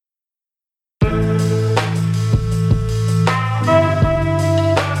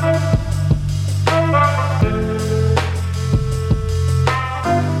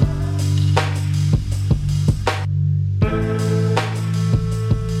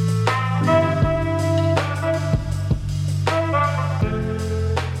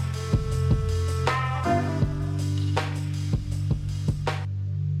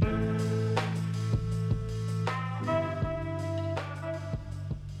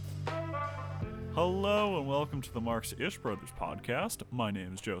Hello and welcome to the Marx Ish Brothers podcast. My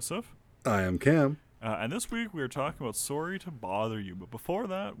name is Joseph. I am Cam. And this week we are talking about Sorry to Bother You. But before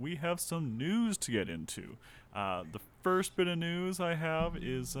that, we have some news to get into. The first bit of news I have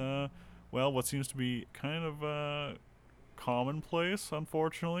is, what seems to be kind of commonplace,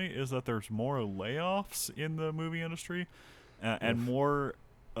 unfortunately, is that there's more layoffs in the movie industry and more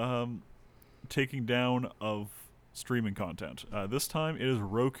taking down of streaming content. This time it is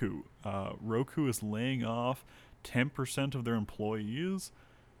Roku. Roku is laying off 10% of their employees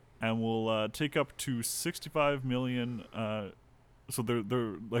and will take up to 65 million. So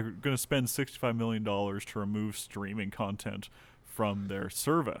they're like going to spend $65 million to remove streaming content from their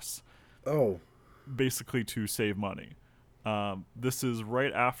service, Oh, basically to save money. This is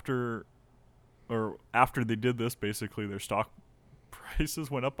right after, or after they did this. Basically, their stock prices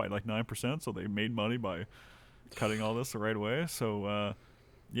went up by like 9%, so they made money by cutting all this the right way. So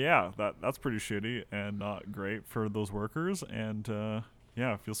that's pretty shitty and not great for those workers. And I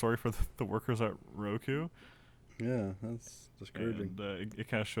feel sorry for the workers at Roku. yeah, that's discouraging. And it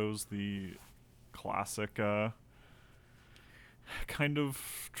kind of shows the classic kind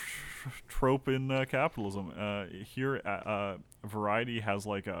of trope in capitalism. Here, Variety has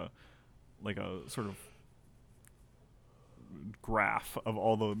like a sort of graph of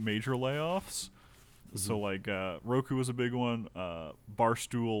all the major layoffs. So like Roku was a big one.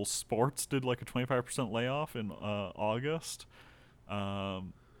 Barstool Sports did like a 25% layoff in August.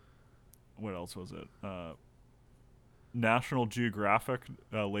 What else was it? National Geographic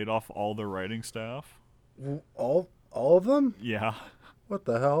laid off all their writing staff. All of them? Yeah. What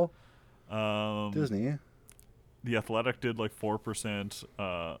the hell? Disney. Disney. The Athletic did like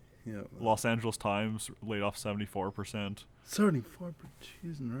 4%. Yeah. Los Angeles Times laid off 74%. 74.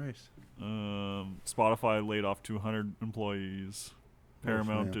 Jeez and rice. Spotify laid off 200 employees.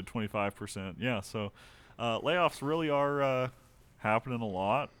 Paramount did 25%. Yeah, so layoffs really are happening a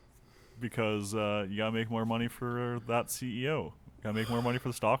lot because you gotta make more money for that CEO. You gotta make more money for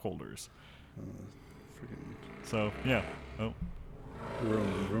the stockholders. So yeah. Oh.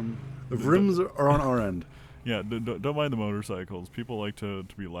 Vroom. The vrooms are on our end. Yeah, don't mind the motorcycles. People like to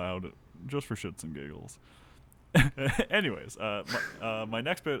be loud just for shits and giggles. Anyways, my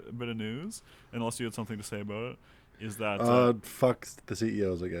next bit of news, unless you had something to say about it, is that fuck the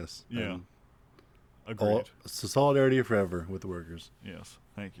CEOs, I guess. Yeah. Agreed. So solidarity forever with the workers. Yes,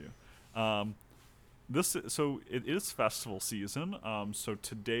 thank you. It is festival season. So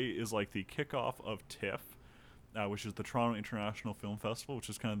today is like the kickoff of TIFF, which is the Toronto International Film Festival, which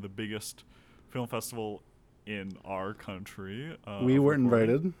is kind of the biggest film festival in our country. We were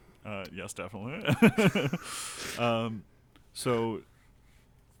invited. Yes, definitely. So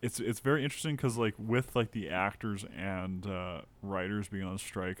it's very interesting because like with like the actors and writers being on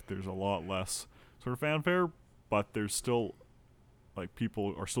strike, there's a lot less sort of fanfare, but there's still like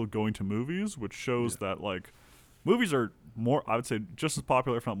people are still going to movies, which shows that like movies are more, I would say, just as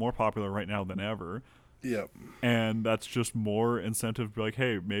popular, if not more popular right now than ever. Yep. And that's just more incentive to be like,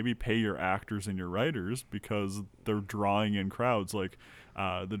 hey, maybe pay your actors and your writers because they're drawing in crowds. Like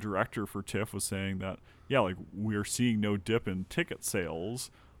the director for TIFF was saying that, yeah, like we're seeing no dip in ticket sales.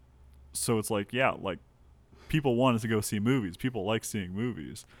 So it's like, yeah, like people wanted to go see movies. People like seeing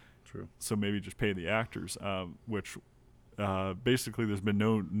movies. True. So maybe just pay the actors, which basically there's been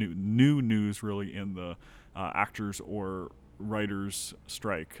no new news really in the actors or writers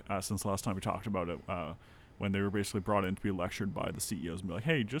strike since the last time we talked about it, when they were basically brought in to be lectured by the CEOs and be like,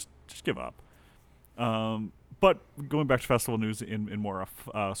 hey, just give up. But going back to festival news in more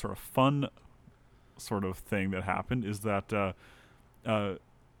a sort of fun sort of thing that happened is that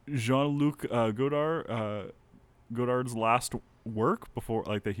Jean-Luc Godard's last work before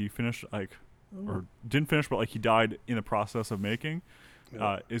like that he finished or didn't finish but like he died in the process of making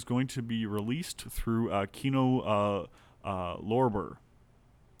is going to be released through Kino Lorber,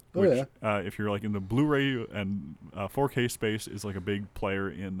 which if you're like in the Blu-ray and 4K space is like a big player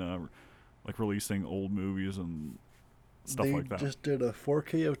in like releasing old movies and stuff like that. They just did a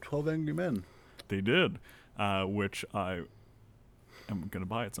 4K of 12 Angry Men. They did, which I am gonna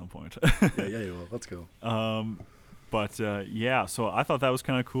buy at some point. yeah, you will. Let's go. So I thought that was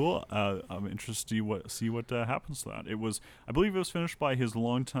kind of cool. I'm interested to see what happens to that. I believe it was finished by his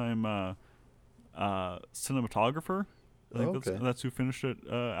longtime cinematographer. I think that's who finished it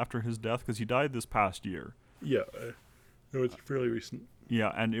after his death because he died this past year. Yeah, it was fairly recent.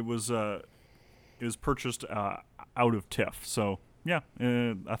 Yeah, and it was purchased out of TIFF. So yeah,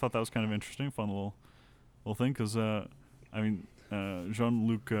 I thought that was kind of interesting, fun little thing because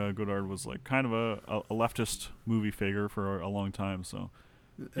Jean-Luc Godard was like kind of a leftist movie figure for a long time. So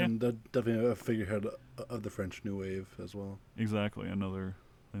Yeah. and definitely a figurehead of the French New Wave as well. Exactly, another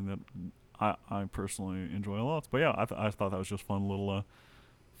thing that I personally enjoy a lot. But yeah, I thought that was just fun little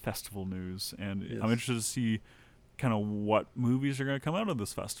festival news, and I'm Yes. interested to see kind of what movies are going to come out of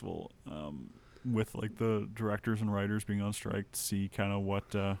this festival, with like the directors and writers being on strike, to see kind of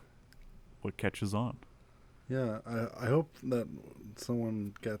what catches on. Yeah, I hope that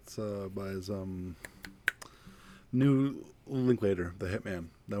someone gets buys new Linklater, The Hitman.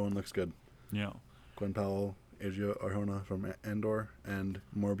 That one looks good. Yeah, Gwen Powell, Adria Arjona from Andor, and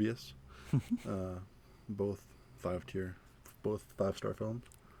Morbius. Both 5 tier, both 5-star films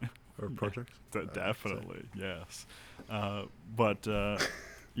or projects. definitely yes, but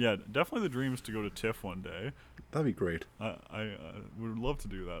yeah, definitely the dream is to go to TIFF one day. That'd be great. I would love to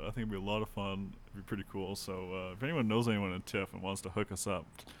do that. I think it'd be a lot of fun. It'd be pretty cool. So if anyone knows anyone in TIFF and wants to hook us up.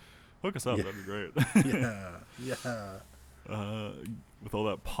 Yeah. That'd be great. Yeah. With all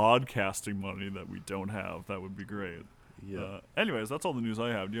that podcasting money that we don't have, that would be great. Yeah. Anyways, that's all the news I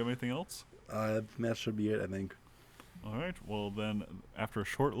have. Do you have anything else? That should be it, I think. All right. Well, then, after a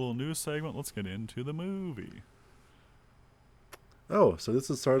short little news segment, let's get into the movie. Oh, so this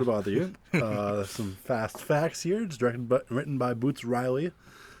is Sorry to Bother You. Some fast facts here. It's written by Boots Riley.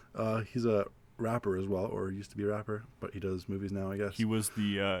 He's a rapper as well, or used to be a rapper, but he does movies now, I guess. He was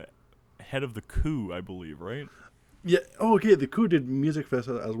the head of the Coup, I believe, right? Yeah. Oh, okay. The Coup did music for this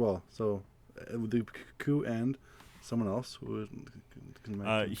as well. So the Coup and someone else who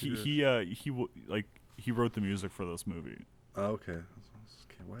He wrote the music for this movie. Okay. Okay.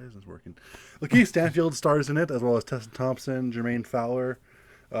 Why isn't this working? Lakeith Stanfield stars in it, as well as Tessa Thompson, Jermaine Fowler,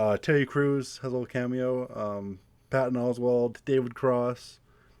 Terry Crews has a little cameo, Patton Oswalt, David Cross,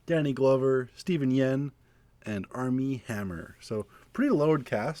 Danny Glover, Stephen Yen, and Armie Hammer. So pretty load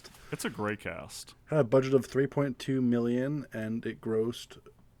cast. It's a great cast. Had a budget of $3.2 million, and it grossed,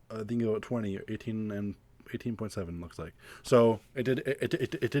 I think, about 20 or 18 and 18.7 looks like. So it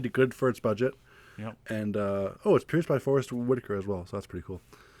did good for its budget. Yep. And it's produced by Forrest Whitaker as well, so that's pretty cool.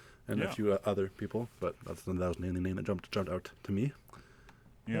 And Yeah. a few other people, but that was the only name that jumped out to me.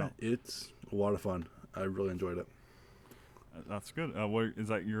 Yeah. It's a lot of fun. I really enjoyed it. That's good. What is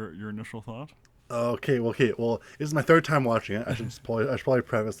that? Your initial thought? Okay. Well, this is my third time watching it. I should probably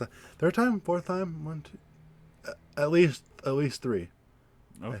preface that. Third time, fourth time, one, two, at least three.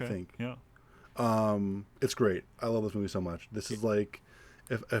 Okay. I think. Yeah. It's great. I love this movie so much. This is like,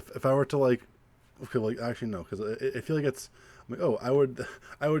 if I were to like, okay, like actually no, because I feel like it's. I'm like,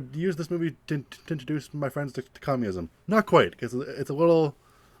 I would use this movie to introduce my friends to communism. Not quite, because it's a little,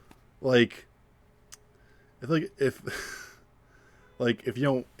 like, I feel like if, like if you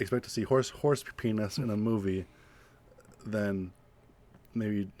don't expect to see horse penis in a movie, then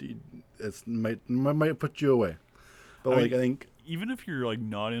maybe it's might put you away. But I think even if you're like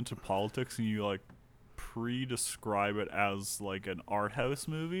not into politics and you like pre-describe it as like an art house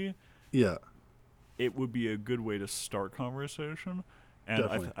movie, yeah, it would be a good way to start conversation. And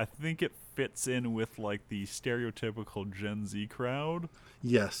Definitely. I think it fits in with like the stereotypical Gen Z crowd.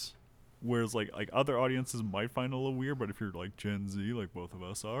 yes, Whereas like other audiences might find it a little weird, but if you're like Gen Z, like both of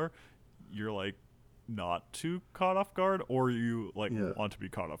us are, you're like not too caught off guard, or you like Yeah. want to be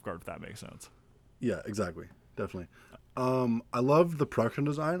caught off guard, if that makes sense. yeah, exactly, definitely. I love the production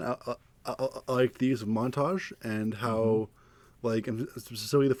design. I like the use of montage and how, like, and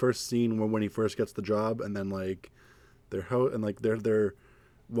specifically the first scene when he first gets the job, and then like they're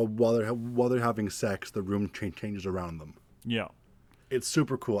while they're having sex, the room changes around them. Yeah. It's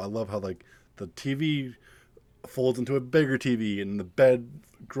super cool. I love how like the TV folds into a bigger TV, and the bed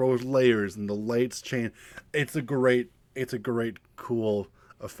grows layers, and the lights change. It's a great cool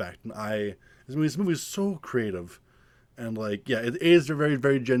effect. And this movie is so creative, and like it is very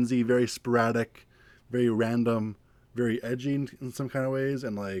very Gen Z, very sporadic, very random, very edgy in some kind of ways,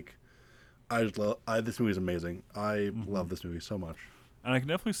 and like I just love. This movie is amazing. I love this movie so much. And I can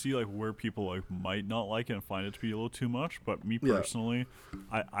definitely see like where people like might not like it and find it to be a little too much. But me Yeah. personally,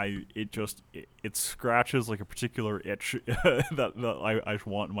 it scratches like a particular itch that I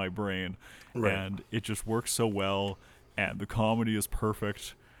want in my brain, Right. and it just works so well. And the comedy is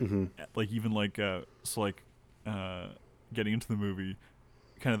perfect. Like even like getting into the movie,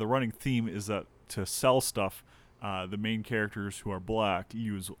 kind of the running theme is that to sell stuff, the main characters who are black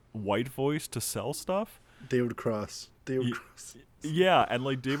use white voice to sell stuff. David Cross. Ye- Yeah, and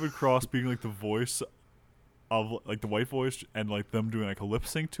like David Cross being like the voice of like the white voice, and like them doing like a lip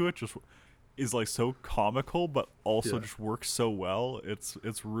sync to it just is like so comical, but also Yeah. just works so well. It's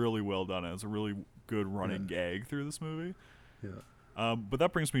really well done, and it's a really good running gag through this movie. Yeah. But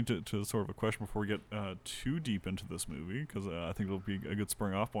that brings me to sort of a question before we get too deep into this movie, because I think it'll be a good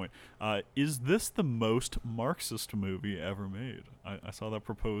spring off point. Is this the most Marxist movie ever made? I saw that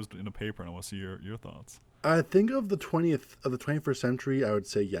proposed in a paper, and I want to see your thoughts. I think of the 21st century, I would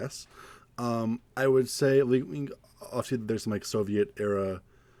say yes. I would say obviously there's some like Soviet era,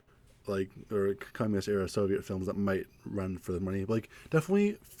 like or communist era Soviet films that might run for the money. But, like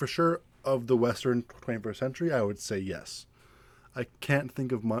definitely for sure of the Western 21st century, I would say yes. I can't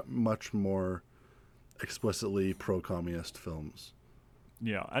think of much more explicitly pro-communist films.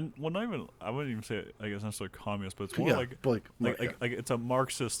 Yeah, and well, not even I wouldn't even say I guess necessarily communist, but it's more Yeah, like but like it's a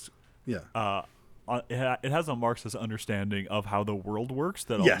Marxist. yeah, It has a Marxist understanding of how the world works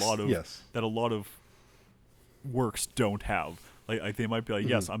that yes, a lot of yes, that a lot of works don't have. Like they might be like,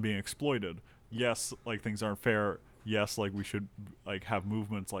 yes, I'm being exploited. Yes, like things aren't fair. Yes, like we should like have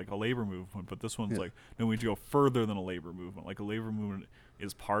movements like a labor movement, but this one's yeah, like no, we need to go further than a labor movement. Like a labor movement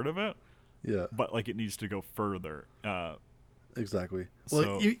is part of it, yeah. but like it needs to go further. Exactly.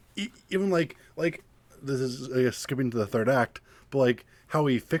 So Well, even like this is I guess skipping to the third act, but like how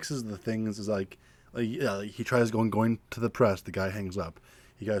he fixes the things is like yeah, like he tries going to the press, the guy hangs up.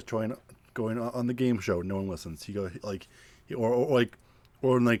 He guys trying going on the game show, no one listens. He goes like or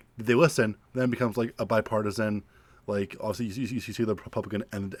like they listen, then it becomes like a bipartisan. Like obviously you see the Republican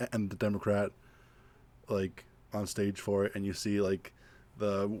and the Democrat like on stage for it, and you see like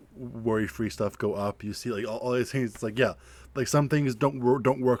the worry-free stuff go up. You see like all these things. It's like yeah, like some things don't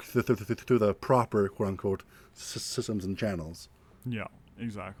work through the proper quote unquote systems and channels. yeah,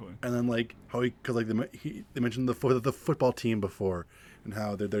 exactly. And then like how because like they mentioned the football team before, and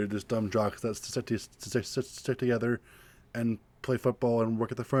how they're just dumb jocks that stick together and play football and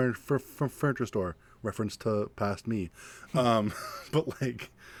work at the furniture store. Reference to past me, but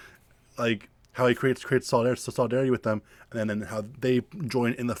like how he creates solidarity with them, and then how they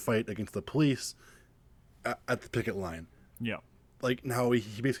join in the fight against the police at the picket line. Yeah. Like how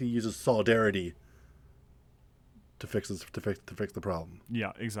he basically uses solidarity to fix the problem.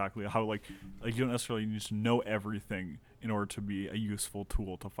 Yeah, exactly. How like you don't necessarily need to know everything in order to be a useful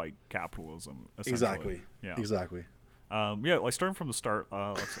tool to fight capitalism. Exactly. Yeah. Exactly. Yeah, like starting from the start,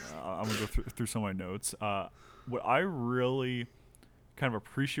 I'm gonna go through some of my notes. What I really kind of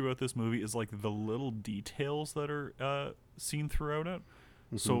appreciate about this movie is like the little details that are seen throughout it.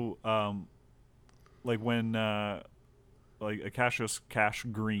 Mm-hmm. So, like when like Cash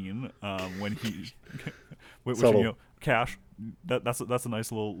Green, when he, which Cash. That's a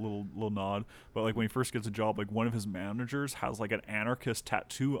nice little nod. But like when he first gets a job, like one of his managers has like an anarchist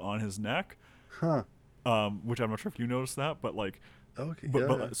tattoo on his neck. Huh. Which I'm not sure if you noticed that, but like, Okay.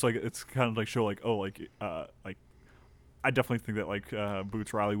 but so like it's kind of like show like like I definitely think that like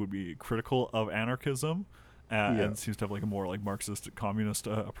Boots Riley would be critical of anarchism, and seems to have like a more like Marxist communist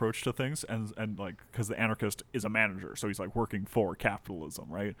approach to things, and like because the anarchist is a manager, so he's like working for capitalism,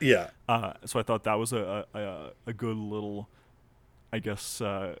 right? Yeah. So I thought that was a good little, I guess,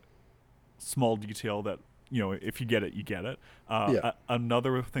 small detail that if you get it, you get it.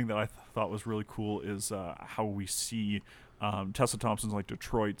 Another thing that I thought was really cool is how we see Tessa Thompson's like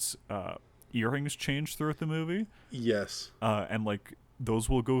Detroit's earrings change throughout the movie. Yes. And like those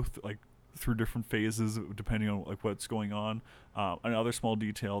will go through different phases depending on like what's going on. Another small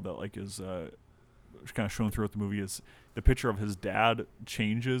detail that like is kind of shown throughout the movie is the picture of his dad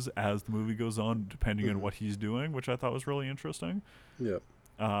changes as the movie goes on depending on what he's doing, which I thought was really interesting. Yeah.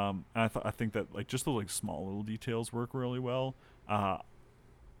 And I think that like just those like small little details work really well.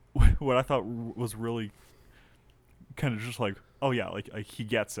 What I thought was really kind of just like, oh yeah, like he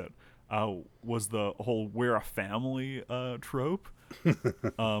gets it. Was the whole "we're a family" trope,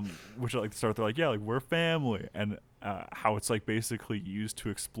 which I like to start. They're like, yeah, like we're family, and how it's like basically used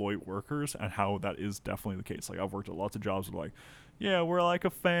to exploit workers, and how that is definitely the case. Like I've worked at lots of jobs where like, yeah, we're like a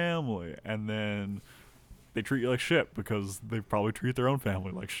family, and then they treat you like shit because they probably treat their own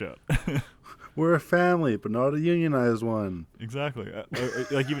family like shit. We're a family, but not a unionized one. Exactly.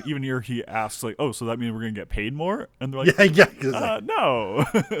 Like even here, he asks like, "Oh, so that means we're gonna get paid more?" And they're like, Yeah. No.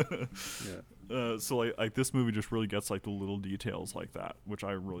 Yeah. So like this movie just really gets like the little details like that, which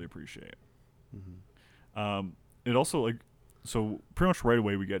I really appreciate. It also like so pretty much right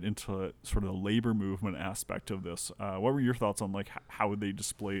away we get into sort of the labor movement aspect of this. What were your thoughts on like how they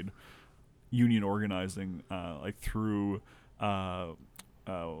displayed union organizing like through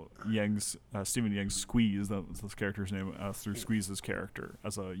Stephen Yang's Squeeze, that's his character's name, through Squeeze's character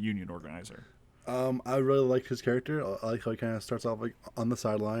as a union organizer? I really liked his character. I like how he kind of starts off like on the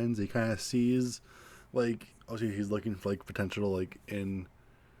sidelines. He kind of sees, like, obviously he's looking for like potential, like in,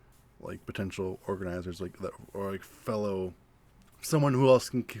 like potential organizers, like that, or like fellow someone who else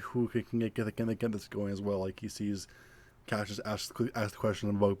can get this going as well. Like he sees Cash just ask the question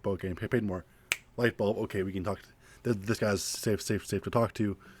about getting paid more. Light bulb. Okay, we can talk. This guy's safe to talk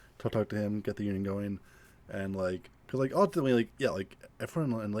to. Talk to him. Get the union going, and like because like ultimately like yeah like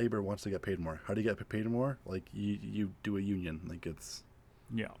everyone in labor wants to get paid more. How do you get paid more? Like you do a union. Like it's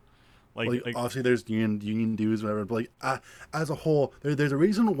Yeah. like obviously there's union dues whatever. But like as a whole, there's a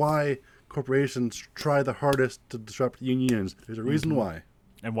reason why corporations try the hardest to disrupt unions. There's a reason why.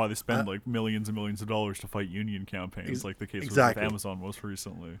 And why they spend like millions and millions of dollars to fight union campaigns, like the case with Amazon most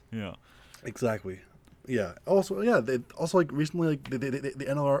recently. Yeah. Exactly. Yeah. Also, yeah. They also like recently, like the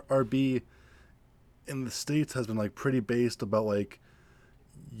NLRB in the States has been like pretty based about like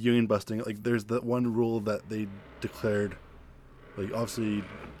union busting. Like, there's that one rule that they declared, like obviously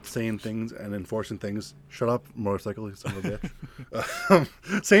saying things and enforcing things. Shut up, motorcycle, you son of a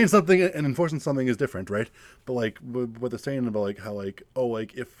bitch. Saying something and enforcing something is different, right? But like what they're saying about like how like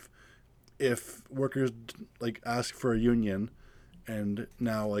like if workers like ask for a union. And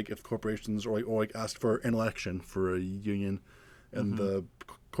now, like, if corporations or like ask for an election for a union, and the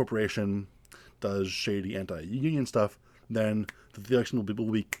corporation does shady anti-union stuff, then the election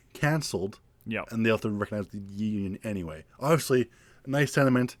will be canceled. Yeah. And they'll have to recognize the union anyway. Obviously, a nice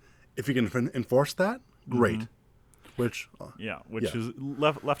sentiment. If you can enforce that, great. Which is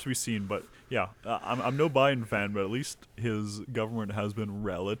left to be seen, but yeah, I'm no Biden fan, but at least his government has been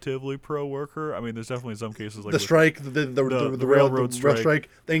relatively pro-worker. I mean, there's definitely some cases like the strike, the railroad strike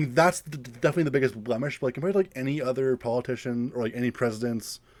thing. That's definitely the biggest blemish. But like, compared to like any other politician or like any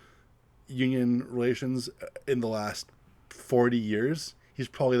president's union relations in the last 40 years, he's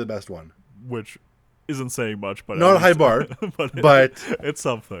probably the best one. Which isn't saying much, but not a high bar, but it's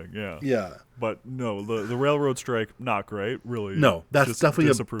something. Yeah. Yeah. But no, the railroad strike, not great, really. No, that's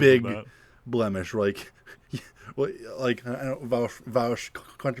definitely a big blemish. Like, like I don't know, Vaush,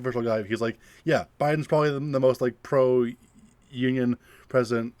 controversial guy. He's like, yeah, Biden's probably the most like pro-union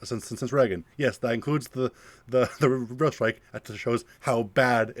president since Reagan. Yes, that includes the rail strike. That just shows how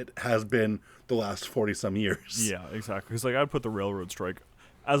bad it has been the last 40-some years. Yeah, exactly. Because like I'd put the railroad strike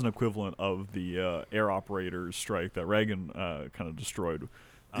as an equivalent of the air operators strike that Reagan kind of destroyed.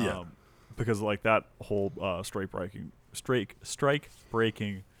 Because like that whole strike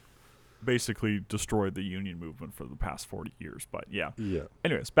breaking basically destroyed the union movement for the past 40 years. But yeah.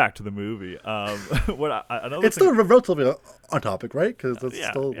 Anyways, back to the movie. It's still relatively on topic, right? Because it's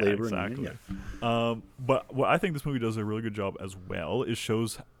still labor. Exactly. But what I think this movie does a really good job as well is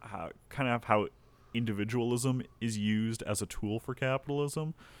shows how individualism is used as a tool for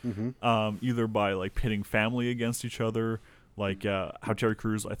capitalism, either by like pitting family against each other. Like how Terry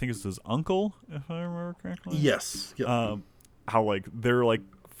Crews, I think it's his uncle, if I remember correctly. Yes. Yep. How like they're like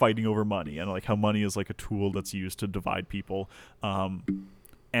fighting over money, and like how money is like a tool that's used to divide people.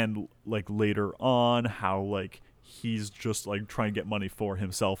 And like later on, how like he's just like trying to get money for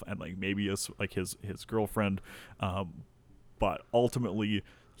himself and like maybe his girlfriend, but ultimately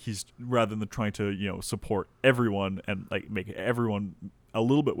he's, rather than trying to support everyone and like make everyone a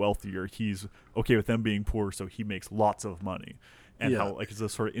little bit wealthier, he's okay with them being poor, so he makes lots of money. And how like it's a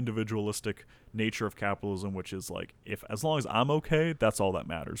sort of individualistic nature of capitalism, which is like, as long as I'm okay, that's all that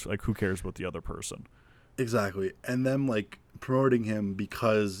matters. Like, who cares about the other person? Exactly. And them like promoting him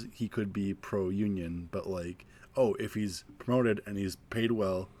because he could be pro-union, but like, if he's promoted and he's paid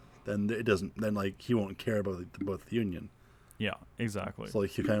well, then it doesn't. Then like he won't care about the union. Yeah, exactly. So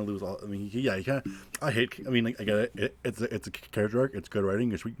like you kind of lose all. I mean, you kind of. I hate. I mean, I get it. It's a character arc. It's good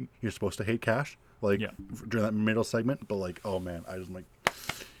writing. You're supposed to hate Cash, like during that middle segment. But like, oh man, I just like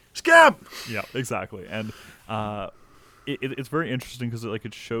scab. Yeah, exactly. And it's very interesting because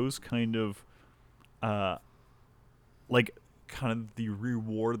it shows kind of, the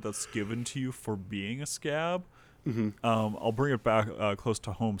reward that's given to you for being a scab. I'll bring it back close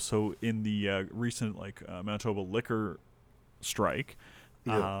to home. So in the recent Manitoba liquor strike,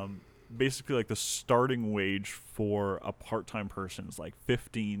 basically like the starting wage for a part-time person is like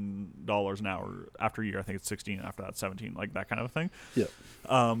 $15 an hour. After a year, I think it's 16. After that, 17. Like that kind of thing.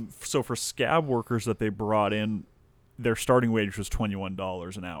 So for scab workers that they brought in, their starting wage was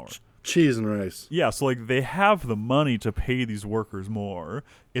 $21 an hour. Cheese and rice. Yeah, so like they have the money to pay these workers more.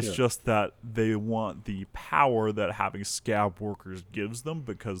 It's just that they want the power that having scab workers gives them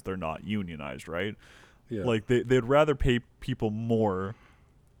because they're not unionized, right? Yeah. Like they'd rather pay people more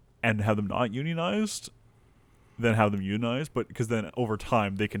and have them not unionized than have them unionized, but because then over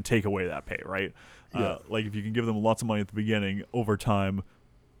time they can take away that pay, right? Like if you can give them lots of money at the beginning, over time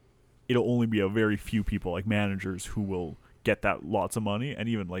it'll only be a very few people, like managers, who will get that lots of money. And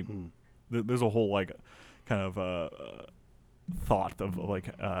even like there's a whole like kind of thought of like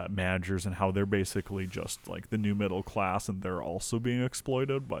managers and how they're basically just like the new middle class and they're also being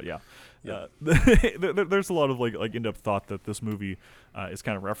exploited. But yeah, Yeah. there's a lot of like in-depth thought that this movie is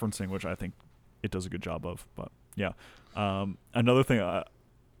kind of referencing, which I think it does a good job of. But yeah, another thing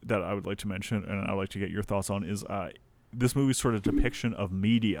that I would like to mention and I'd like to get your thoughts on is this movie's sort of depiction of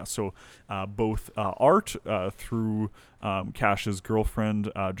media. So both art through Cash's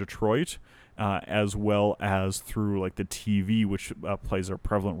girlfriend, Detroit, as well as through like the TV, which plays a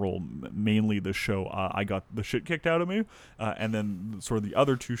prevalent role, mainly the show I Got the Shit Kicked Out of Me, and then sort of the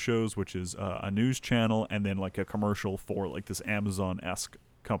other two shows, which is a news channel and then like a commercial for like this Amazon-esque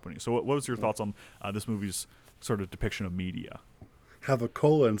company. So what was your thoughts on this movie's sort of depiction of media? Have a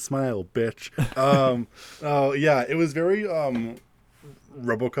cola and smile, bitch. Oh yeah, it was very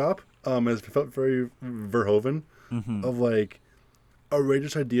RoboCop. It felt very Verhoeven, of like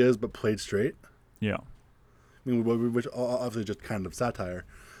outrageous ideas but played straight. Yeah. I mean, which obviously just kind of satire,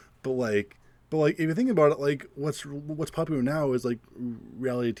 but like if you think about it, like what's popular now is like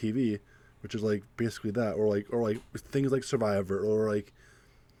reality TV, which is like basically that, or like things like Survivor, or like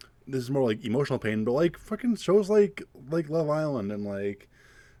this is more like emotional pain, but like fucking shows like Love Island and like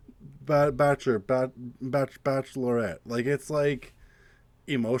Bachelorette, like it's like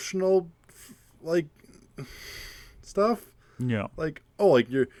emotional like stuff. Yeah. Like, oh,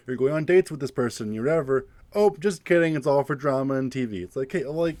 like you're going on dates with this person, you're ever. Oh, just kidding. It's all for drama and TV. It's like, hey,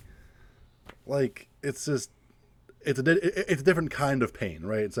 like it's just it's a different kind of pain,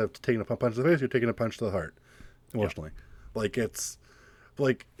 right? Instead of taking a punch to the face, you're taking a punch to the heart, emotionally. Yeah. Like it's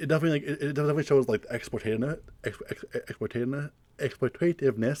like it definitely it definitely shows like the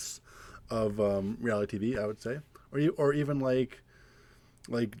exploitativeness of reality TV, I would say, or even like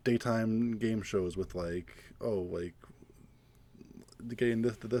daytime game shows with like, oh, like getting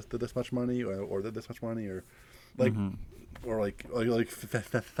this much money or this much money, or like or like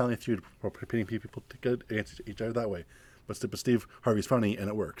Family Feud, or pitting people to get against each other that way. But Steve Harvey's funny and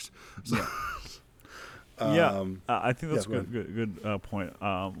it works. So, yeah, I think that's a good point.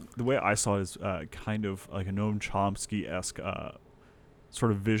 The way I saw it is kind of like a Noam Chomsky-esque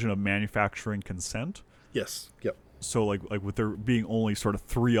sort of vision of manufacturing consent. Yes. Yep. So like with there being only sort of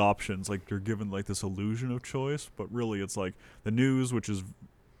three options, like you're given like this illusion of choice, but really it's like the news, which is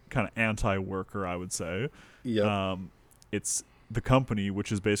kind of anti-worker, I would say. Yeah. It's the company,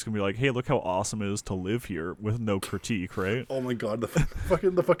 which is basically like, hey, look how awesome it is to live here with no critique, right? Oh my god, the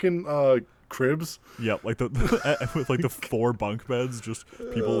fucking cribs. Yeah, like the with like the 4 bunk beds, just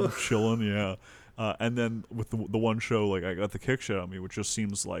people chilling. Yeah, and then with the one show, like I Got the Kick Shit on Me, which just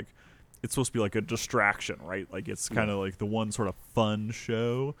seems like it's supposed to be like a distraction, right? Like it's kind of like the one sort of fun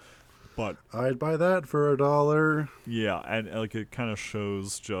show, but I'd buy that for $1. Yeah, and like it kind of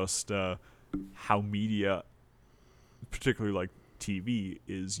shows just how media, particularly like TV,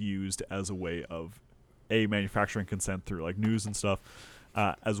 is used as a way of manufacturing consent through like news and stuff,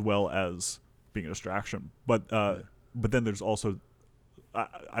 as well as being a distraction. But then there's also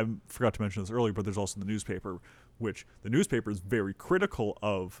I forgot to mention this earlier, but there's also the newspaper, which the newspaper is very critical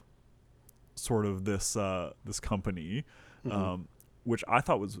of sort of this company, which I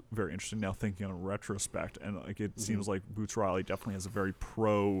thought was very interesting now thinking on retrospect, and like it seems like Boots Riley definitely has a very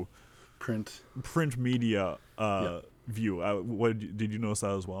pro print media view. Did you notice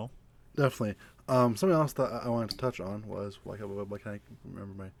that as well? Definitely. Something else that I wanted to touch on was why can I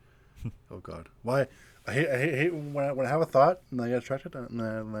remember my oh god, why I hate when I have a thought and I get distracted and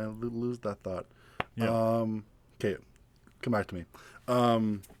I lose that thought. Yeah. Okay, come back to me.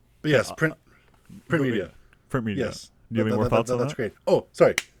 But yes, print media. Print media. Yes. Do you have any more thoughts on that? That's great. Oh,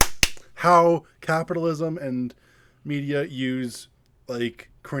 sorry. How capitalism and media use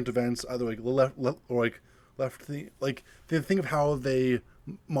like current events, either like left or like left thing, like they think of how they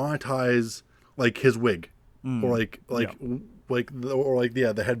monetize like his wig, or the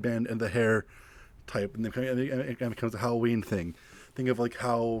headband and the hair type, and it becomes a Halloween thing. Think of like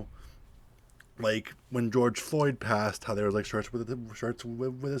how, like when George Floyd passed, how there was like shirts with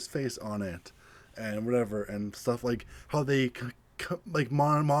his face on it, and whatever, and stuff like how they like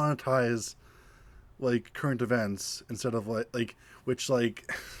monetize like current events instead of like which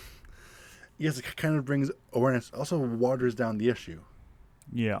like yes, it kind of brings awareness, also waters down the issue.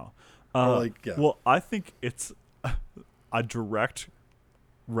 Yeah. Yeah. Well, I think it's a direct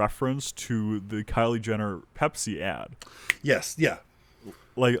reference to the Kylie Jenner Pepsi ad. Yes. Yeah.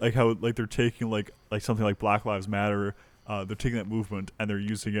 Like how like they're taking like something like Black Lives Matter, they're taking that movement and they're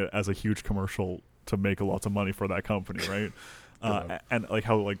using it as a huge commercial to make lots of money for that company, right? And like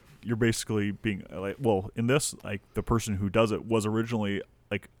how like you're basically being like, well, in this, like the person who does it was originally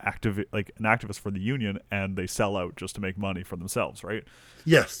like an activist for the union, and they sell out just to make money for themselves, right?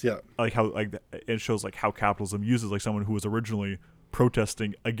 Yes, yeah. Like how like it shows like how capitalism uses like someone who was originally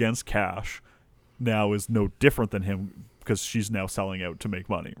protesting against cash now is no different than him because she's now selling out to make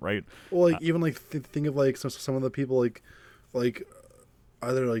money, right? Well, like even like think of like some of the people like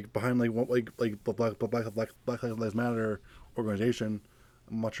either like behind like one, like the Black Lives Matter organization.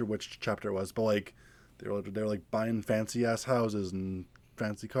 I'm not sure which chapter it was, but like they're like buying fancy ass houses and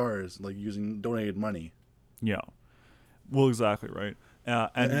fancy cars, like using donated money. Yeah. Well, exactly, right.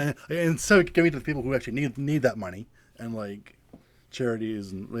 And so giving to the people who actually need that money, and like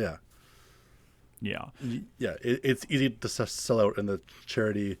charities, and yeah. It's easy to sell out in the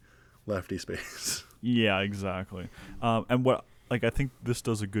charity lefty space. Yeah, exactly. And what like I think this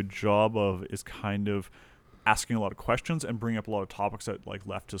does a good job of is kind of asking a lot of questions and bringing up a lot of topics that like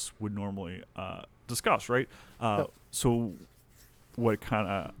leftists would normally discuss, right? So what kind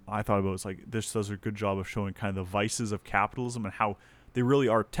of I thought about is like this does a good job of showing kind of the vices of capitalism and how they really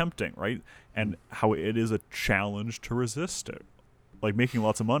are tempting, right? And how it is a challenge to resist it. Like making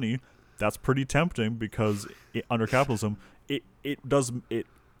lots of money, that's pretty tempting because under capitalism, it does it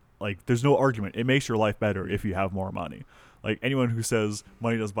like there's no argument. It makes your life better if you have more money. Like anyone who says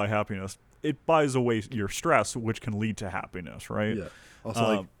money does buy happiness, it buys away your stress, which can lead to happiness, right? Yeah.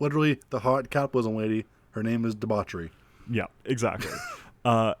 Also, like literally, the hot capitalism lady, her name is debauchery. Yeah, exactly.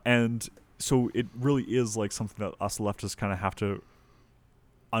 And so it really is like something that us leftists kind of have to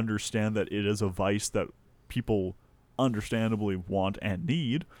understand that it is a vice that people understandably want and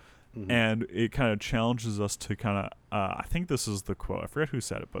need. Mm-hmm. And it kind of challenges us to kind of, I think this is the quote, I forget who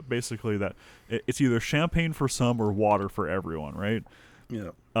said it, but basically that it's either champagne for some or water for everyone, right?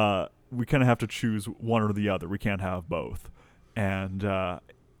 Yeah. We kind of have to choose one or the other. We can't have both. And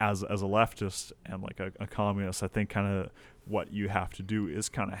as a leftist and like a communist, I think kind of what you have to do is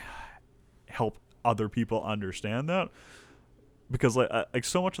kind of help other people understand that. Because like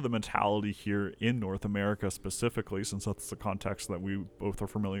so much of the mentality here in North America specifically, since that's the context that we both are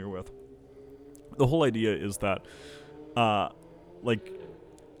familiar with, the whole idea is that like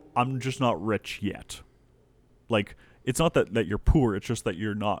I'm just not rich yet. Like it's not that you're poor, it's just that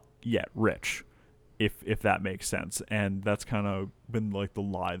you're not yet rich, if that makes sense. And that's kind of been like the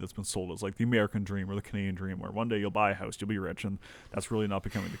lie that's been sold as like the American dream or the Canadian dream, where one day you'll buy a house, you'll be rich, and that's really not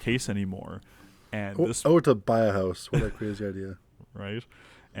becoming the case anymore. And to buy a house. What a crazy idea. Right?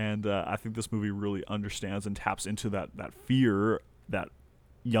 And I think this movie really understands and taps into that fear that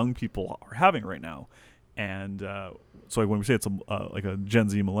young people are having right now. And so like when we say it's like a Gen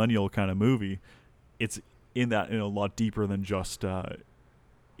Z millennial kind of movie, it's in a lot deeper than just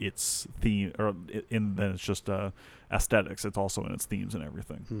its theme, or than it's just aesthetics. It's also in its themes and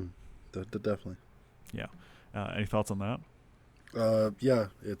everything. Definitely. Yeah. Any thoughts on that? Yeah,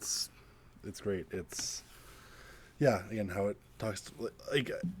 it's great. It's again how it talks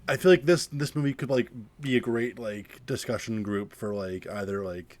like I feel like this movie could like be a great like discussion group for like either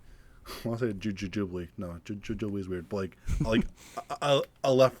like I want to say Jubilee. No, Jubilee is weird, but like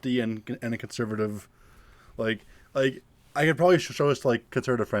a lefty and a conservative, like I could probably show this to like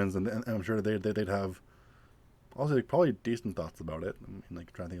conservative friends, and I'm sure they'd have also like, probably decent thoughts about it. I mean,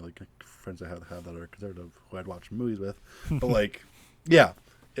 like trying to think of, like friends I have that are conservative who I'd watch movies with, but like yeah,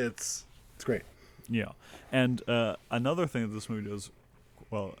 it's great. Yeah, and another thing that this movie does,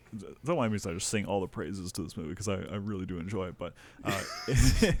 well, don't mind me if I just sing all the praises to this movie because I really do enjoy it, but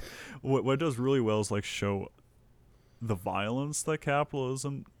what it does really well is like show the violence that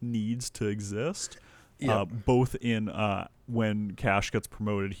capitalism needs to exist. Both in when Cash gets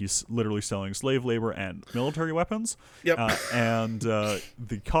promoted, he's literally selling slave labor and military weapons. Yep. And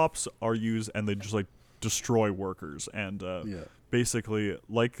the cops are used, and they just like destroy workers. And basically,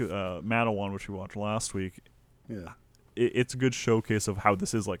 like Madawan, which we watched last week, it's a good showcase of how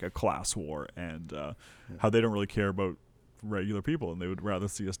this is like a class war, and how they don't really care about regular people, and they would rather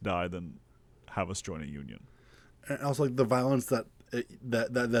see us die than have us join a union. And also like the violence that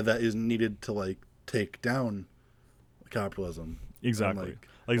is needed to like take down capitalism. Exactly.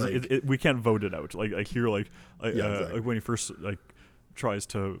 We can't vote it out. Like here, like when he first like tries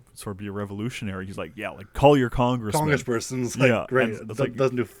to sort of be a revolutionary, he's like, like call your congresspersons. Like, great.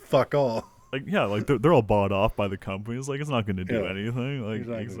 Doesn't do fuck all. Like like they're all bought off by the companies. Like it's not going to do anything. Like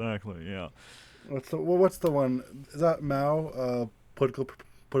exactly. Yeah. What's the one? Is that Mao?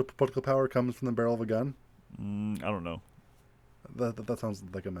 Political power comes from the barrel of a gun. I don't know. That sounds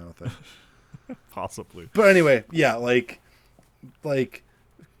like a Mao thing. Possibly. But anyway, like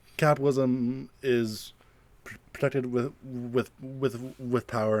capitalism is protected with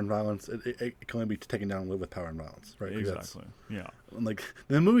power and violence. It can only be taken down with power and violence, right? Exactly. Yeah. Like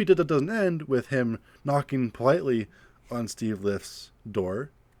the movie doesn't end with him knocking politely on Steve Lift's door.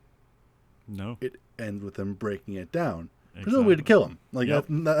 No. It ends with him breaking it down, Exactly. presumably to kill him. Like Yep.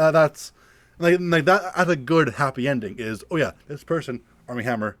 that's like that. That's a good happy ending. Is oh yeah, this person Armie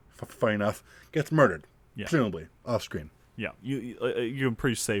Hammer, funny enough, gets murdered, Yeah. presumably off screen. Yeah. You can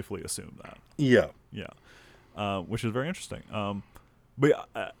pretty safely assume that. Yeah. Yeah. Which is very interesting.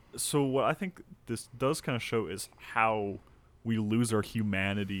 But so what I think this does kind of show is how we lose our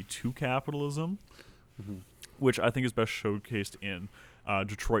humanity to capitalism, which I think is best showcased in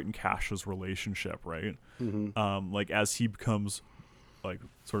Detroit and Cash's relationship, right? Like as he becomes like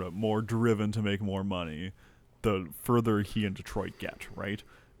sort of more driven to make more money, the further he and Detroit get, right?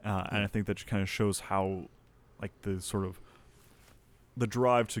 And I think that kind of shows how like the sort of the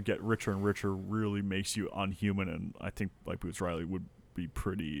drive to get richer and richer really makes you unhuman. And I think like Boots Riley would be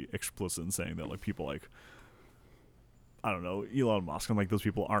pretty explicit in saying that like people like, I don't know, Elon Musk and like those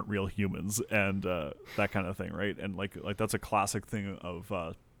people aren't real humans and that kind of thing, right? And like that's a classic thing of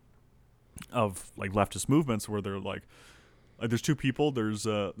like leftist movements where they're like there's two people, there's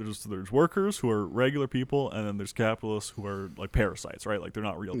workers who are regular people, and then there's capitalists who are like parasites, right? Like they're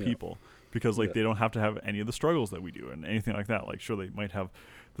not real people because like they don't have to have any of the struggles that we do and anything like that. Like sure, they might have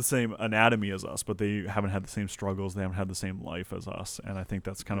the same anatomy as us, but they haven't had the same struggles, they haven't had the same life as us. And I think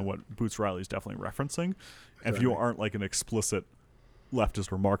that's kind of what Boots Riley's definitely referencing. Exactly. If you aren't like an explicit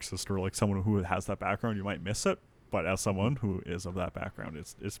leftist or Marxist or like someone who has that background, you might miss it, but as someone who is of that background,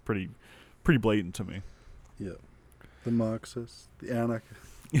 it's pretty blatant to me. Yeah. The Marxists, the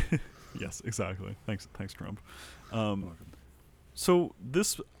anarchists. Yes, exactly. Thanks, Trump. So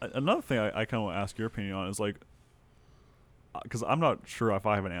this another thing I kind of want to ask your opinion on is like, because I'm not sure if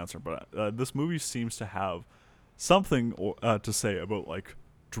I have an answer, but this movie seems to have something to say about like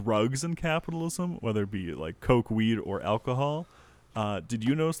drugs and capitalism, whether it be like coke, weed, or alcohol. Did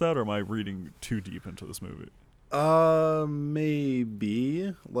you notice that, or am I reading too deep into this movie?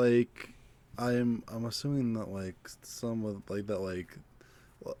 Maybe like. I'm assuming that like some of like that like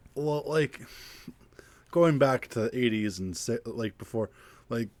well like going back to the 80s and like before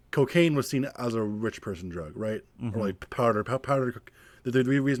like cocaine was seen as a rich person drug, right? Or like powder. The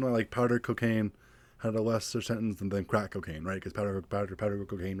reason why like powder cocaine had a lesser sentence than crack cocaine, right? Because powder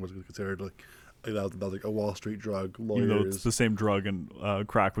cocaine was considered like that was like a Wall Street drug. Lawyers. Even though it's the same drug, and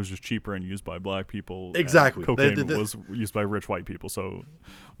crack was just cheaper and used by black people. Exactly. Cocaine was used by rich white people. So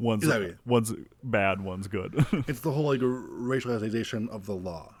one's bad, one's good. It's the whole like racialization of the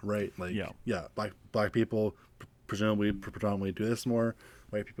law, right? Like black people presumably predominantly do this more.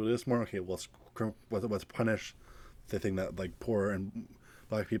 White people do this more. Okay, well let's punish the thing that like poor and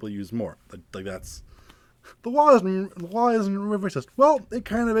black people use more. Like that's. The law isn't racist. Well, it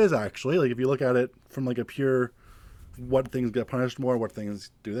kind of is actually. Like if you look at it from like a pure, what things get punished more, what things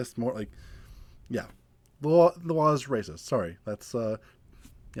do this more. Like, yeah, the law is racist. Sorry, that's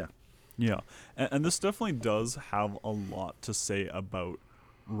yeah. Yeah, and this definitely does have a lot to say about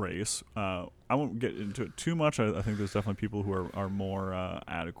race. I won't get into it too much. I think there's definitely people who are more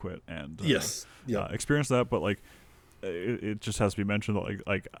adequate and experience that. But like, it just has to be mentioned that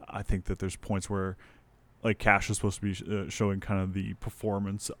like I think that there's points where. Like Cash is supposed to be showing kind of the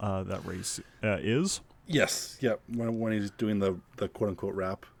performance that race is. Yes. Yep. When he's doing the quote unquote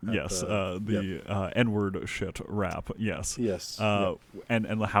rap. Yes. The N-word shit rap. Yes. Yes.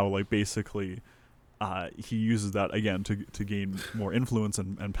 And how like basically he uses that again to gain more influence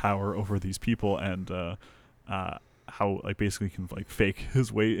and power over these people, and how like basically can like fake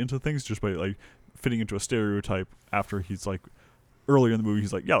his way into things just by like fitting into a stereotype after he's like. Earlier in the movie,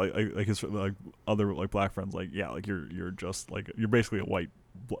 he's like, yeah, like his like other like black friends, like yeah, like you're just like you're basically a white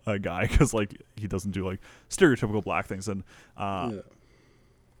guy because like he doesn't do like stereotypical black things, and I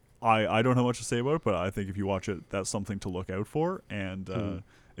don't have much to say about it, but I think if you watch it, that's something to look out for, and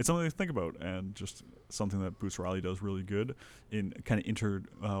it's something to think about, and just something that Boots Riley does really good in kind of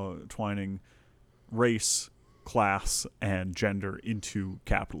intertwining race, class, and gender into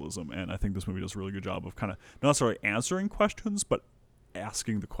capitalism. And I think this movie does a really good job of kind of not necessarily answering questions, but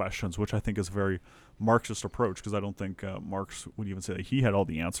asking the questions, which I think is a very Marxist approach, because I don't think Marx would even say that he had all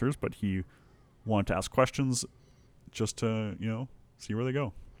the answers, but he wanted to ask questions just to, see where they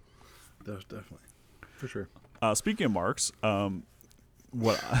go. That's definitely. For sure. Speaking of Marx,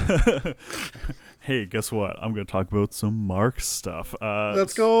 what? Hey, guess what? I'm going to talk about some Marx stuff.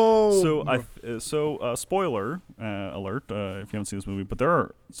 Let's go. So spoiler alert if you haven't seen this movie, but there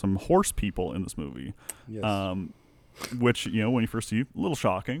are some horse people in this movie. Yes. Which when you first see, a little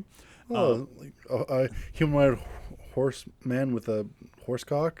shocking. Oh, like a humanoid horse man with a horse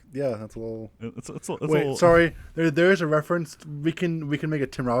cock. Yeah, that's a little. It's a Wait, little, sorry. There is a reference. We can make a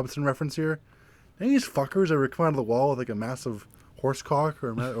Tim Robinson reference here. Any of these fuckers ever come out of the wall with like a massive horse cock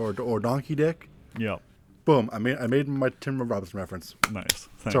or donkey dick? yeah, Boom! I made my Tim Robinson reference. nice.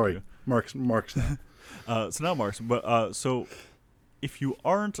 Thank Sorry, you. Mark's. So now Marx, but so if you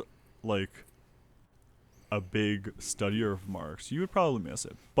aren't like a big studier of Marx, you would probably miss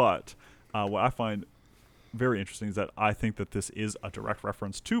it. But what I find very interesting is that I think that this is a direct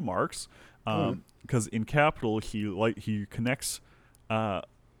reference to Marx, because in Capital he connects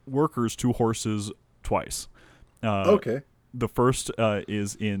workers to horses twice. Okay. The first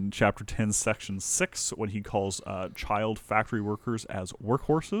is in chapter 10, section 6, when he calls child factory workers as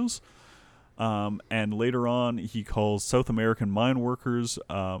workhorses. And later on, he calls South American mine workers,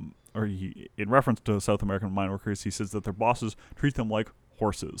 in reference to South American mine workers, he says that their bosses treat them like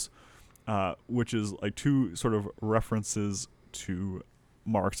horses, which is like two sort of references to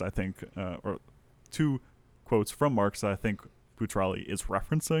Marx, I think, or two quotes from Marx that I think Butrali is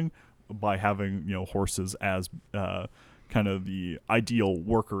referencing by having, horses as kind of the ideal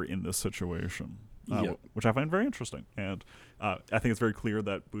worker in this situation, which I find very interesting. And I think it's very clear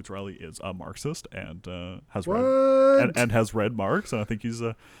that Butrali is a Marxist and has read Marx, and I think he's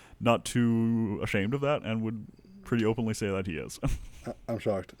not too ashamed of that and would pretty openly say that he is. I'm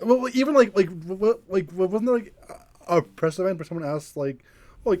shocked. Well, even wasn't there like a press event where someone asked like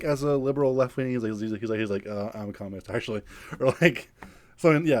as a liberal left wing, he's like I'm a communist actually, or like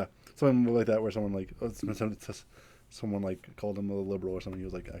something like that where someone like someone like called him a liberal or something. He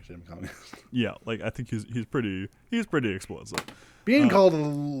was like, actually, I'm a communist. Yeah, like I think he's pretty explicit. Being called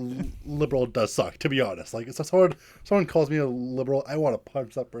a liberal does suck, to be honest. Like, it's someone calls me a liberal, I want to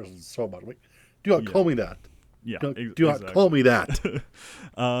punch that person so much. Like, do not call me that. Yeah, do not call me that.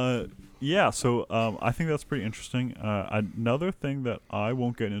 So I think that's pretty interesting. Another thing that I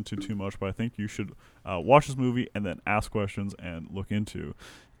won't get into too much, but I think you should watch this movie and then ask questions and look into,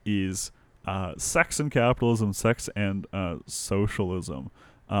 is sex and capitalism, sex and socialism,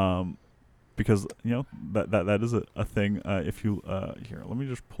 because that is a thing. If you here, let me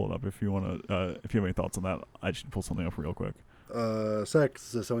just pull it up. If you want to, if you have any thoughts on that, I should pull something up real quick.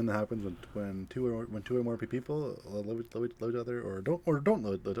 Sex is something that happens when two or more people love each other or don't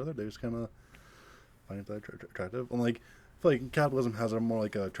love each other. They just kind of find it attractive. And like, I feel like capitalism has a more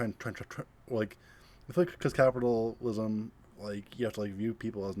like a trend like, I feel like because capitalism, like, you have to like view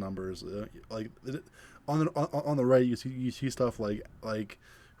people as numbers. On the right, you see stuff like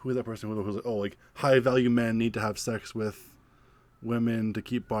who is that person who's like, oh, like high value men need to have sex with women to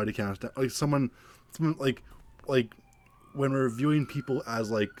keep body counts down. Like someone like when we're viewing people as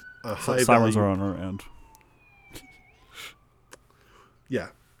like a high Sirens value, are on our end. Yeah,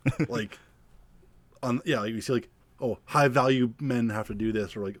 like like you see like, oh, high value men have to do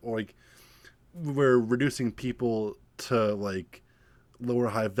this, or like we're reducing people to like lower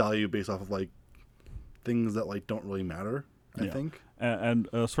high value based off of like things that like don't really matter. I think. And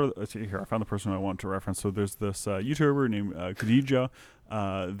sort of, let's see here, I found the person I want to reference. So there's this YouTuber named Khadija.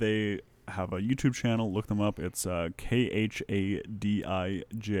 They have a YouTube channel. Look them up. It's KHADIJA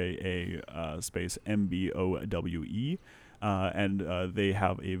space MBOWE. And they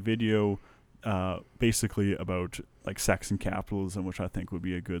have a video basically about like sex and capitalism, which I think would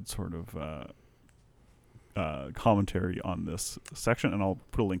be a good sort of commentary on this section. And I'll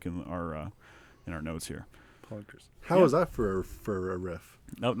put a link in our notes here. How was that for a riff?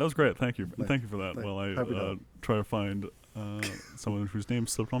 That was great. Thank you for that. Well, I try to find someone whose name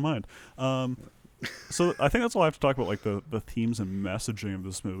slipped my mind. So I think that's all I have to talk about, like the themes and messaging of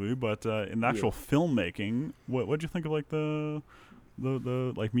this movie. But in the actual filmmaking, what did you think of like the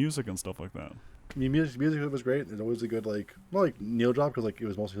like music and stuff like that? I mean, music was great. There's always a good like, not like Neil job, because like it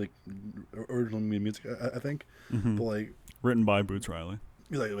was mostly like original music, I think. Mm-hmm. But like written by Boots Riley.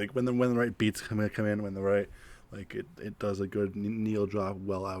 Like when the right beats come in, when the right, like it does a good Neil job.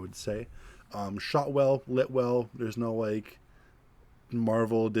 Well, I would say, shot well, lit well. There's no like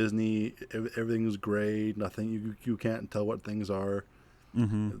Marvel, Disney. Everything's gray. Nothing you can't tell what things are.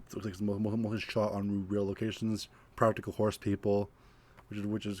 Mm-hmm. It looks like it's mostly shot on real locations, practical horse people,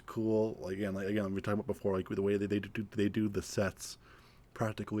 which is cool. Again, we talked about before, like the way they do the sets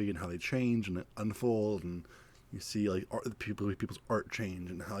practically and how they change and unfold, and you see like people's art change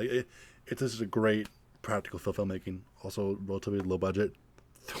and how it's just a great practical filmmaking. Also relatively low budget,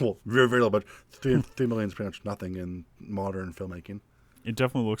 well, very very low budget. $3 million is pretty much nothing in modern filmmaking. It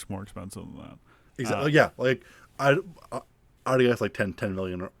definitely looks more expensive than that. Exactly. Yeah, like I'd guess like 10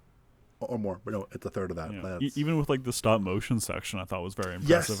 million or more, but no, it's a third of that. Yeah. That's- Even with like the stop motion section, I thought was very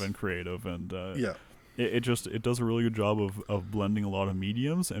impressive and creative, and yeah, it does a really good job of blending a lot of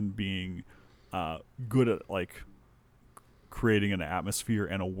mediums and being good at like creating an atmosphere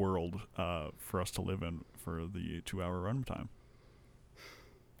and a world for us to live in for the 2-hour runtime.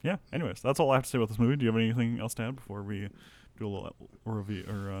 Yeah. Anyways, that's all I have to say about this movie. Do you have anything else to add before we do a little review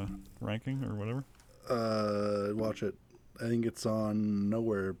or ranking or whatever? Watch it. I think it's on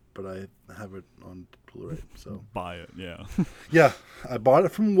nowhere, but I have it on Blu-ray. So Buy it. Yeah. yeah, I bought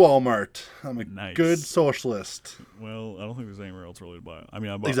it from Walmart. I'm a Nice. good socialist. Well, I don't think there's anywhere else really to buy it. I mean,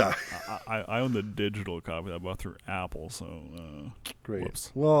 I bought. Exactly. I own the digital copy that I bought through Apple. So. Great.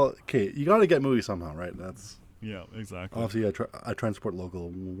 Whoops. Well, okay, you got to get movies somehow, right? That's Yeah. Exactly. obviously I transport local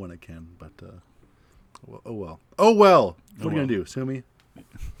when I can, but oh well. Oh well. What are you gonna do? Sue me?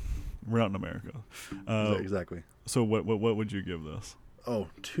 We're not in America. Exactly. So what would you give this? Oh,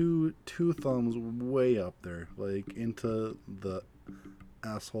 two thumbs way up there, like into the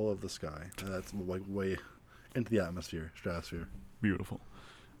asshole of the sky. That's like way into the stratosphere. Beautiful.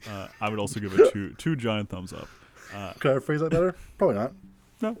 I would also give it two giant thumbs up. Could I phrase that better? Probably not.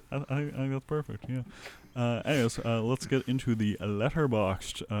 No, I think that's perfect. Yeah. Anyways, let's get into the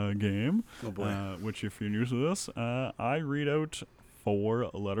Letterboxd game. Oh boy. Which, if you're new to this, I read out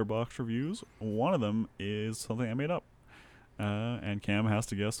 4 Letterboxd reviews. One of them is something I made up, and Cam has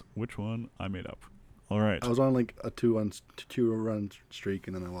to guess which one I made up. All right. I was on like a 2-run streak,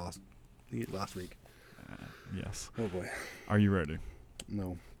 and then I lost last week. Yes. Oh boy. Are you ready?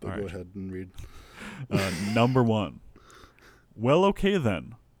 No, but All go right. ahead and read. Number 1. Well, okay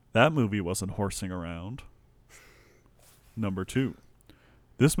then. That movie wasn't horsing around. Number 2.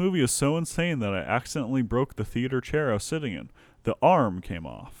 This movie is so insane that I accidentally broke the theater chair I was sitting in. The arm came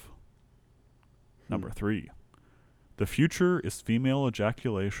off. Number 3. The future is female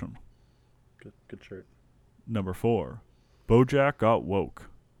ejaculation. Good shirt. Number 4. BoJack got woke.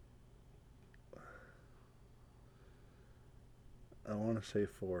 I want to say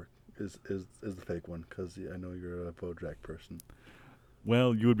 4 is the fake one because I know you're a BoJack person.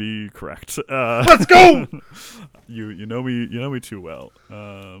 Well, you would be correct. Let's go. You know me too well.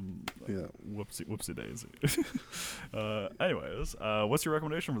 Yeah. Whoopsie daisy. Anyways, what's your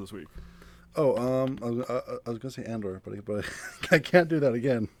recommendation for this week? Oh, I was gonna say Andor, but I can't do that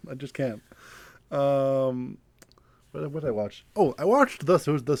again. I just can't. What did I watch? Oh, I watched the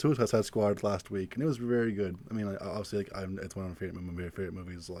Suicide Squad last week, and it was very good. I mean, obviously, it's one of my favorite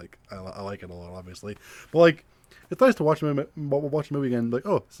movies. Like, I like it a lot, obviously, but like, it's nice to watch a movie again. Like,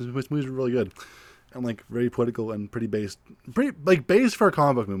 oh, this movie's really good, and like very political and pretty based for a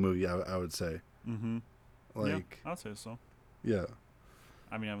comic book movie. I would say. Mm-hmm. Like, yeah, I'd say so. Yeah.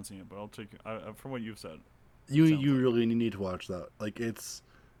 I mean, I haven't seen it, but I'll take from what you've said. You really need to watch that. Like, it's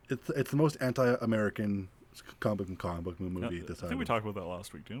the most anti-American comic book movie this time. I think we talked about that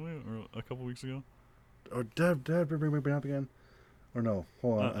last week, didn't we? Or a couple weeks ago? Or did I bring it up again? Or no?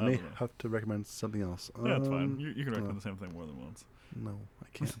 Hold on. I may don't know. have to recommend something else. Yeah, it's fine. You can recommend the same thing more than once. No, I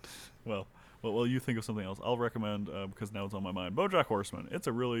can't. Well, you think of something else. I'll recommend, because now it's on my mind, BoJack Horseman. It's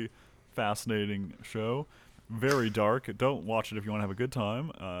a really fascinating show. Very dark. Don't watch it if you want to have a good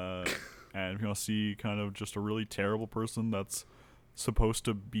time. And if you want to see kind of just a really terrible person that's supposed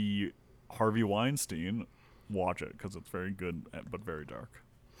to be Harvey Weinstein, watch it because it's very good but very dark.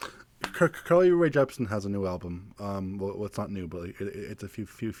 Carly Rae Jepsen has a new album. Well, it's not new, but like, it's a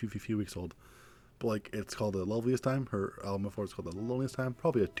few weeks old. But like, it's called The Loveliest Time. Her album before it's called The Loneliest Time.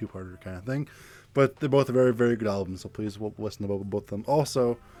 Probably a 2-parter kind of thing. But they're both very, very good albums. So please listen to both of them.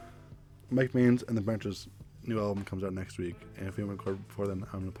 Also, Mike Maines and the Branches' new album comes out next week. And if we haven't recorded before then,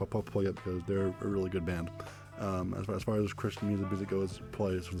 I'm gonna plug it because they're a really good band. As far as Christian music goes,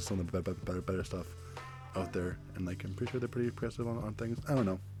 probably is some of the better stuff out there, and like I'm pretty sure they're pretty progressive on things. I don't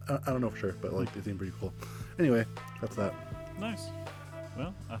know. I don't know for sure, but like they seem pretty cool. Anyway, that's that. Nice.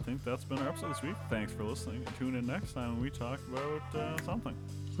 Well, I think that's been our episode this week. Thanks for listening. Tune in next time when we talk about something.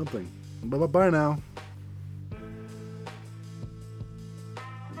 Bye now.